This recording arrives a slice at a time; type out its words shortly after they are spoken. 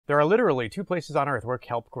There are literally two places on Earth where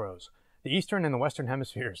kelp grows, the eastern and the western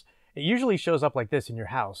hemispheres. It usually shows up like this in your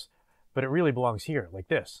house, but it really belongs here, like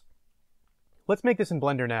this. Let's make this in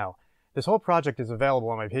Blender now. This whole project is available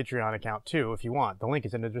on my Patreon account too if you want. The link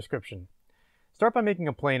is in the description. Start by making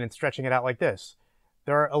a plane and stretching it out like this.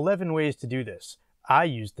 There are 11 ways to do this. I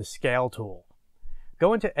use the Scale tool.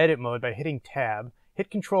 Go into Edit mode by hitting Tab, hit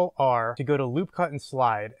Ctrl R to go to Loop, Cut, and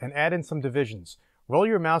Slide, and add in some divisions. Roll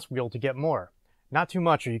your mouse wheel to get more. Not too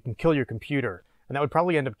much or you can kill your computer, and that would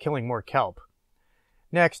probably end up killing more kelp.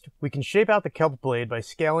 Next, we can shape out the kelp blade by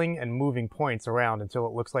scaling and moving points around until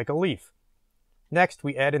it looks like a leaf. Next,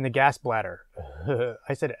 we add in the gas bladder.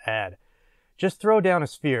 I said add. Just throw down a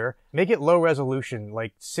sphere, make it low resolution,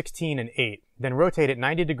 like 16 and 8, then rotate it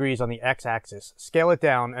 90 degrees on the x-axis, scale it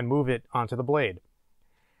down, and move it onto the blade.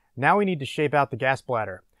 Now we need to shape out the gas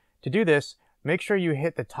bladder. To do this, make sure you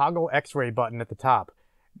hit the toggle X-ray button at the top.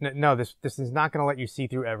 No, this is not going to let you see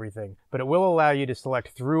through everything, but it will allow you to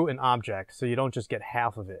select through an object so you don't just get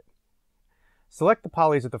half of it. Select the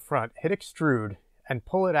polys at the front, hit Extrude, and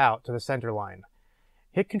pull it out to the center line.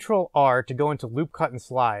 Hit Ctrl R to go into Loop, Cut, and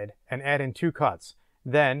Slide, and add in 2 cuts.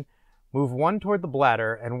 Then, move one toward the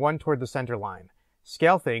bladder and one toward the center line.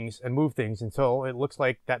 Scale things and move things until it looks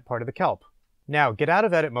like that part of the kelp. Now, get out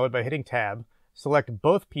of Edit mode by hitting Tab, select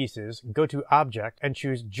both pieces, go to Object, and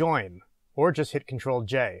choose Join, or just hit Ctrl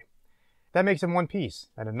J. That makes them one piece,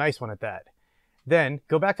 and a nice one at that. Then,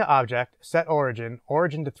 go back to Object, Set Origin,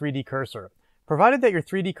 Origin to 3D Cursor. Provided that your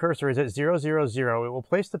 3D cursor is at 0, 0, 0, it will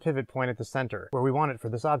place the pivot point at the center, where we want it for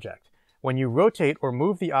this object. When you rotate or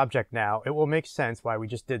move the object now, it will make sense why we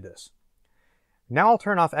just did this. Now I'll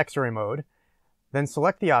turn off X-ray mode, then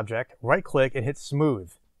select the object, right-click, and hit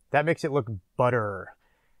Smooth. That makes it look butter.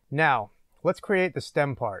 Now, let's create the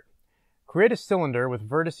stem part. Create a cylinder with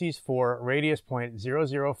vertices for radius point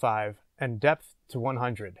 005 and depth to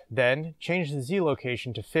 100. Then, change the Z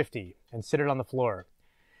location to 50 and sit it on the floor.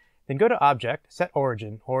 Then go to Object, Set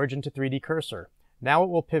Origin, Origin to 3D Cursor. Now it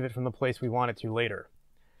will pivot from the place we want it to later.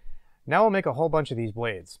 Now we'll make a whole bunch of these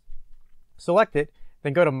blades. Select it,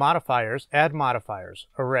 then go to Modifiers, Add Modifiers,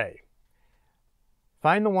 Array.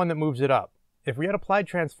 Find the one that moves it up. If we had applied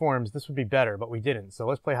transforms, this would be better, but we didn't, so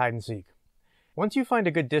let's play hide and seek. Once you find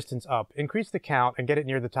a good distance up, increase the count and get it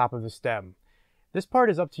near the top of the stem. This part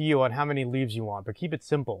is up to you on how many leaves you want, but keep it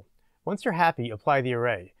simple. Once you're happy, apply the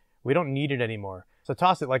array. We don't need it anymore, so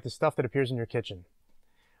toss it like the stuff that appears in your kitchen.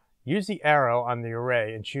 Use the arrow on the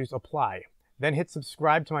array and choose Apply. Then hit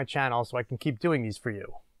subscribe to my channel so I can keep doing these for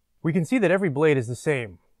you. We can see that every blade is the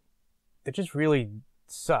same. It just really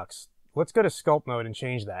sucks. Let's go to Sculpt mode and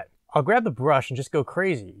change that. I'll grab the brush and just go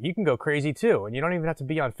crazy. You can go crazy too, and you don't even have to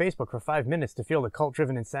be on Facebook for 5 minutes to feel the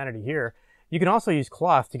cult-driven insanity here. You can also use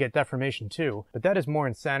cloth to get deformation too, but that is more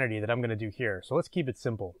insanity that I'm going to do here, so let's keep it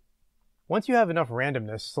simple. Once you have enough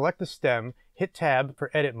randomness, select the stem, hit Tab for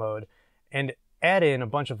Edit mode, and add in a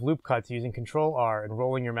bunch of loop cuts using Ctrl R and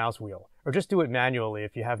rolling your mouse wheel. Or just do it manually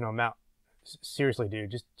if you have no mouse. Seriously,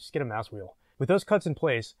 dude, just get a mouse wheel. With those cuts in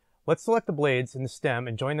place, let's select the blades and the stem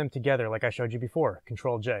and join them together like I showed you before,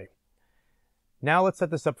 Ctrl J. Now let's set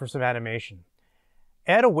this up for some animation.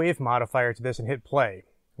 Add a wave modifier to this and hit play.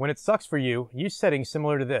 When it sucks for you, use settings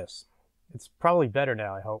similar to this. It's probably better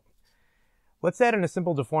now, I hope. Let's add in a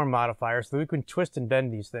simple deform modifier so that we can twist and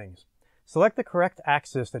bend these things. Select the correct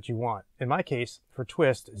axis that you want. In my case, for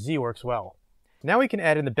twist, Z works well. Now we can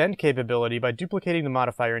add in the bend capability by duplicating the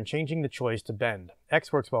modifier and changing the choice to bend.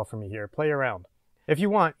 X works well for me here. Play around. If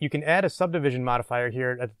you want, you can add a subdivision modifier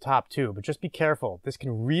here at the top too, but just be careful. This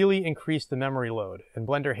can really increase the memory load, and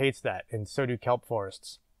Blender hates that, and so do kelp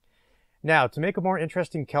forests. Now, to make a more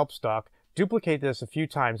interesting kelp stalk, duplicate this a few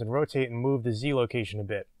times and rotate and move the Z location a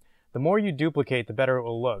bit. The more you duplicate, the better it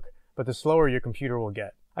will look, but the slower your computer will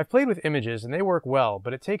get. I've played with images and they work well,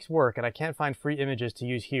 but it takes work and I can't find free images to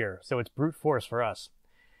use here, so it's brute force for us.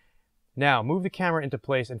 Now, move the camera into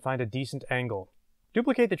place and find a decent angle.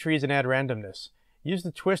 Duplicate the trees and add randomness. Use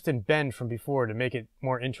the twist and bend from before to make it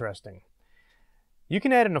more interesting. You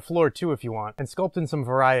can add in a floor too if you want, and sculpt in some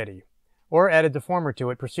variety. Or add a deformer to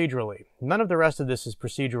it procedurally. None of the rest of this is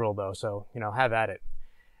procedural though, so, have at it.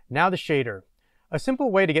 Now the shader. A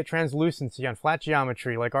simple way to get translucency on flat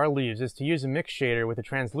geometry like our leaves is to use a mix shader with a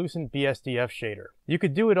translucent BSDF shader. You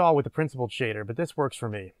could do it all with the principled shader, but this works for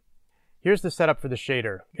me. Here's the setup for the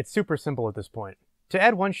shader. It's super simple at this point. To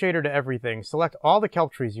add one shader to everything, select all the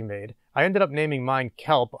kelp trees you made. I ended up naming mine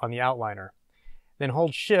Kelp on the outliner. Then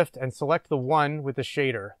hold Shift and select the one with the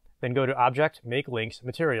shader. Then go to Object, Make Links,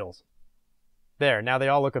 Materials. There, now they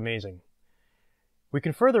all look amazing. We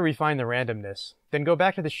can further refine the randomness, then go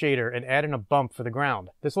back to the shader and add in a bump for the ground.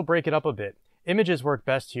 This will break it up a bit. Images work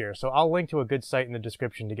best here, so I'll link to a good site in the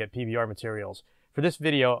description to get PBR materials. For this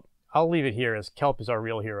video, I'll leave it here as Kelp is our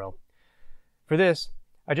real hero. For this,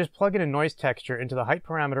 I just plug in a noise texture into the height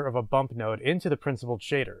parameter of a bump node into the principled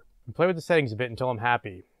shader, and play with the settings a bit until I'm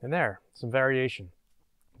happy. And there, some variation.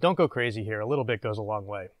 Don't go crazy here, a little bit goes a long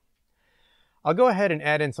way. I'll go ahead and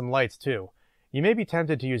add in some lights too. You may be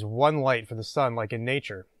tempted to use one light for the sun like in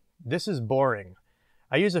nature. This is boring.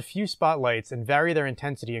 I use a few spotlights and vary their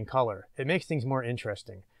intensity and color. It makes things more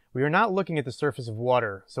interesting. We are not looking at the surface of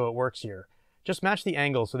water, so it works here. Just match the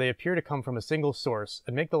angles so they appear to come from a single source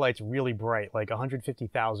and make the lights really bright, like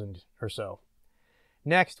 150,000 or so.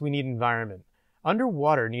 Next, we need environment.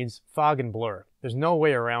 Underwater needs fog and blur. There's no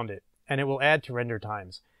way around it, and it will add to render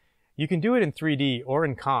times. You can do it in 3D or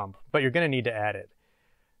in comp, but you're going to need to add it.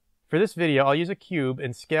 For this video, I'll use a cube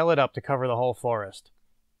and scale it up to cover the whole forest.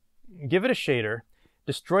 Give it a shader,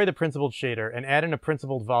 destroy the principled shader, and add in a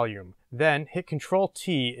principled volume. Then hit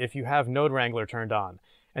Ctrl-T if you have Node Wrangler turned on,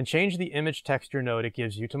 and change the image texture node it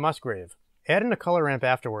gives you to Musgrave. Add in a color ramp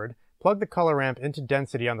afterward, plug the color ramp into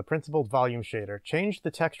density on the principled volume shader, change the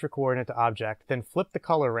texture coordinate to object, then flip the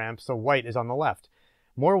color ramp so white is on the left.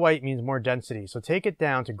 More white means more density, so take it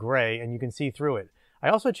down to gray and you can see through it. I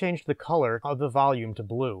also changed the color of the volume to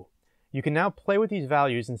blue. You can now play with these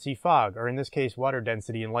values and see fog, or in this case water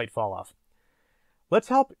density and light fall off. Let's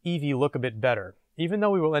help Eevee look a bit better. Even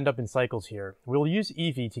though we will end up in cycles here, we'll use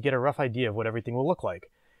Eevee to get a rough idea of what everything will look like.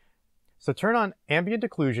 So turn on ambient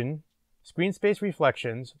occlusion, screen space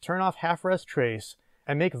reflections, turn off half-res trace,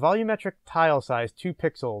 and make volumetric tile size 2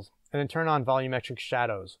 pixels, and then turn on volumetric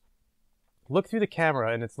shadows. Look through the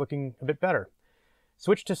camera and it's looking a bit better.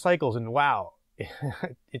 Switch to cycles and wow,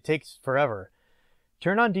 it takes forever.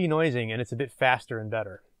 Turn on denoising and it's a bit faster and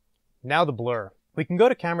better. Now the blur. We can go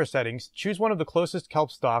to camera settings, choose one of the closest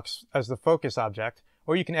kelp stalks as the focus object,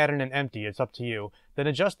 or you can add in an empty, it's up to you. Then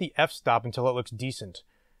adjust the f-stop until it looks decent.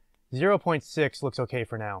 0.6 looks okay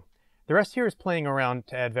for now. The rest here is playing around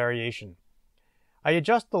to add variation. I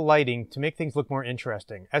adjust the lighting to make things look more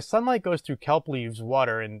interesting. As sunlight goes through kelp leaves,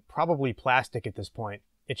 water, and probably plastic at this point,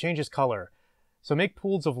 it changes color. So make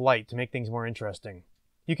pools of light to make things more interesting.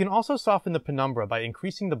 You can also soften the penumbra by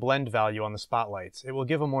increasing the blend value on the spotlights. It will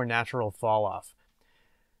give a more natural fall off.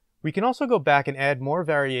 We can also go back and add more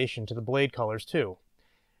variation to the blade colors too.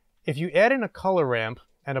 If you add in a color ramp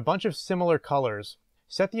and a bunch of similar colors,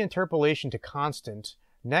 set the interpolation to constant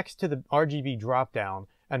next to the RGB dropdown,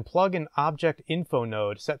 and plug an object info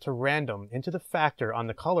node set to random into the factor on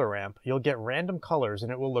the color ramp, you'll get random colors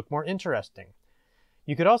and it will look more interesting.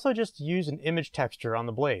 You could also just use an image texture on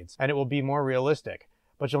the blades and it will be more realistic,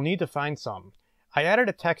 but you'll need to find some. I added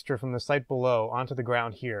a texture from the site below onto the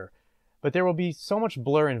ground here, but there will be so much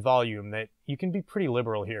blur and volume that you can be pretty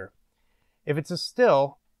liberal here. If it's a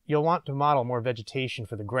still, you'll want to model more vegetation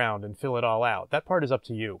for the ground and fill it all out. That part is up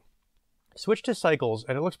to you. Switch to cycles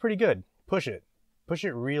and it looks pretty good. Push it. Push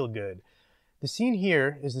it real good. The scene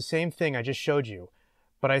here is the same thing I just showed you,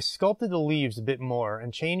 but I sculpted the leaves a bit more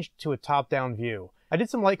and changed to a top-down view. I did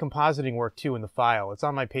some light compositing work too in the file. It's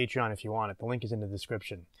on my Patreon if you want it. The link is in the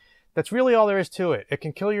description. That's really all there is to it. It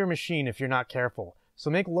can kill your machine if you're not careful. So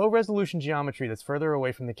make low-resolution geometry that's further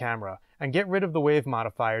away from the camera, and get rid of the wave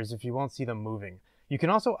modifiers if you won't see them moving. You can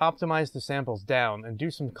also optimize the samples down and do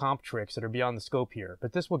some comp tricks that are beyond the scope here,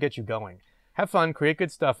 but this will get you going. Have fun, create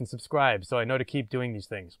good stuff, and subscribe so I know to keep doing these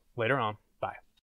things. Later on.